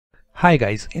Hi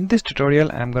guys, in this tutorial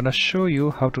I'm gonna show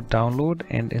you how to download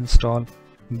and install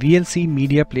VLC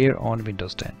media player on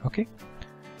Windows 10. Okay,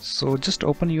 so just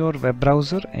open your web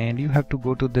browser and you have to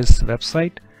go to this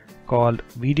website called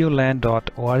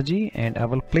videoland.org, and I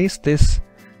will place this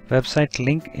website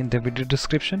link in the video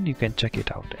description. You can check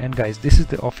it out. And guys, this is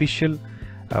the official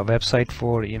website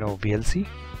for VLC.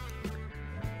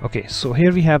 Okay, so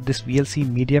here we have this VLC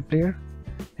media player,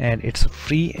 and it's a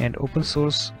free and open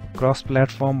source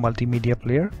cross-platform multimedia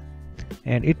player,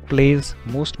 and it plays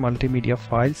most multimedia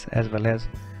files as well as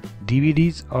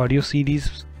DVDs, audio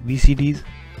CDs, VCDs,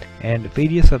 and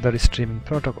various other streaming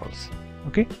protocols.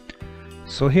 Okay,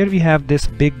 so here we have this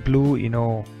big blue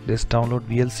this download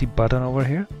VLC button over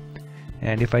here,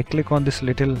 and if I click on this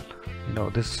little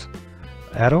this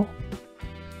arrow,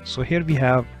 so here we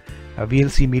have a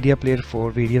VLC media player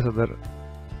for various other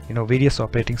various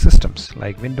operating systems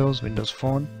like Windows, Windows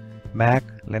Phone, Mac,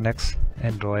 Linux,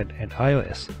 Android, and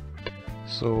iOS.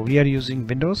 So we are using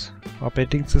Windows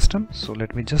operating system, so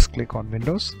let me just click on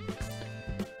Windows.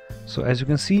 So as you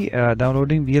can see,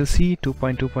 downloading VLC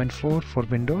 2.2.4 for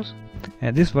Windows,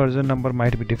 and this version number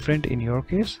might be different in your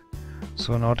case,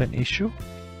 so not an issue.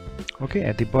 Okay,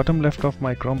 at the bottom left of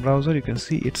my Chrome browser you can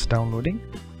see it's downloading.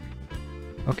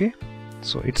 Okay,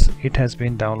 so it has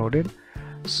been downloaded.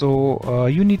 So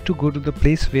you need to go to the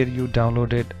place where you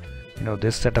downloaded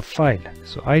this setup file.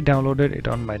 So I downloaded it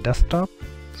on my desktop,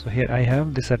 so here I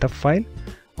have the setup file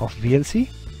of VLC.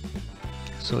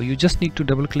 So you just need to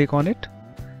double click on it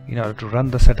in order to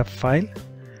run the setup file.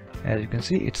 As you can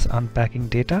see, it's unpacking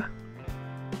data.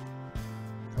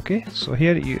 Okay, so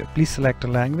here you please select a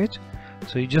language.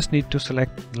 So you just need to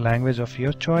select the language of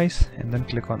your choice and then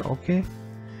click on OK.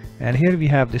 And here we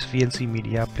have this VLC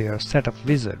media player setup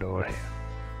wizard over here.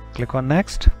 Click on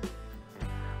next.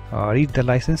 Read the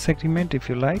license agreement if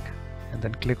you like, and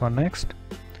then click on next.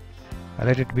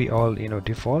 Let it be all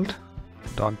default,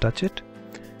 don't touch it,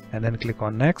 and then click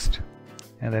on next,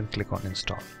 and then click on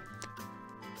install.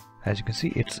 As you can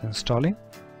see, it's installing,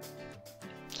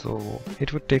 so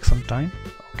it would take some time.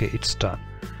 Okay, it's done.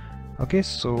 Okay,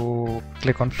 so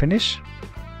click on finish,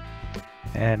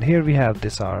 and here we have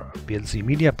this our VLC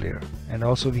media player, and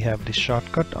also we have this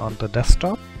shortcut on the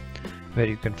desktop where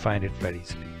you can find it very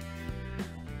easily.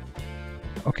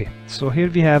 Okay, so here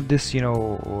we have this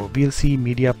VLC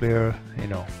media player,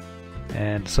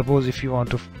 and suppose if you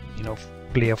want to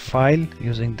play a file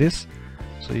using this,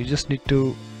 so you just need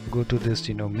to go to this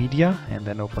media and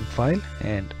then open file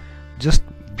and just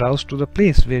browse to the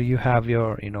place where you have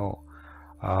your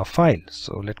file.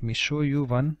 So let me show you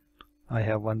one. I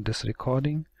have this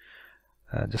recording.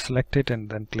 Just select it and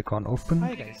then click on open.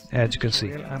 Hi guys, as you can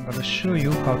see, I'm going to show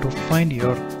you how to find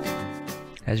your,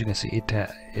 as you can see,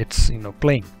 it's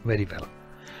playing very well.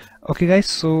 Okay guys,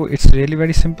 so it's really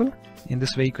very simple. In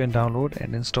this way you can download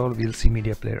and install VLC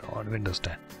media player on Windows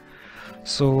 10.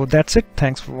 So that's it.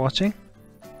 Thanks for watching.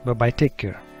 Bye bye, take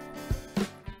care.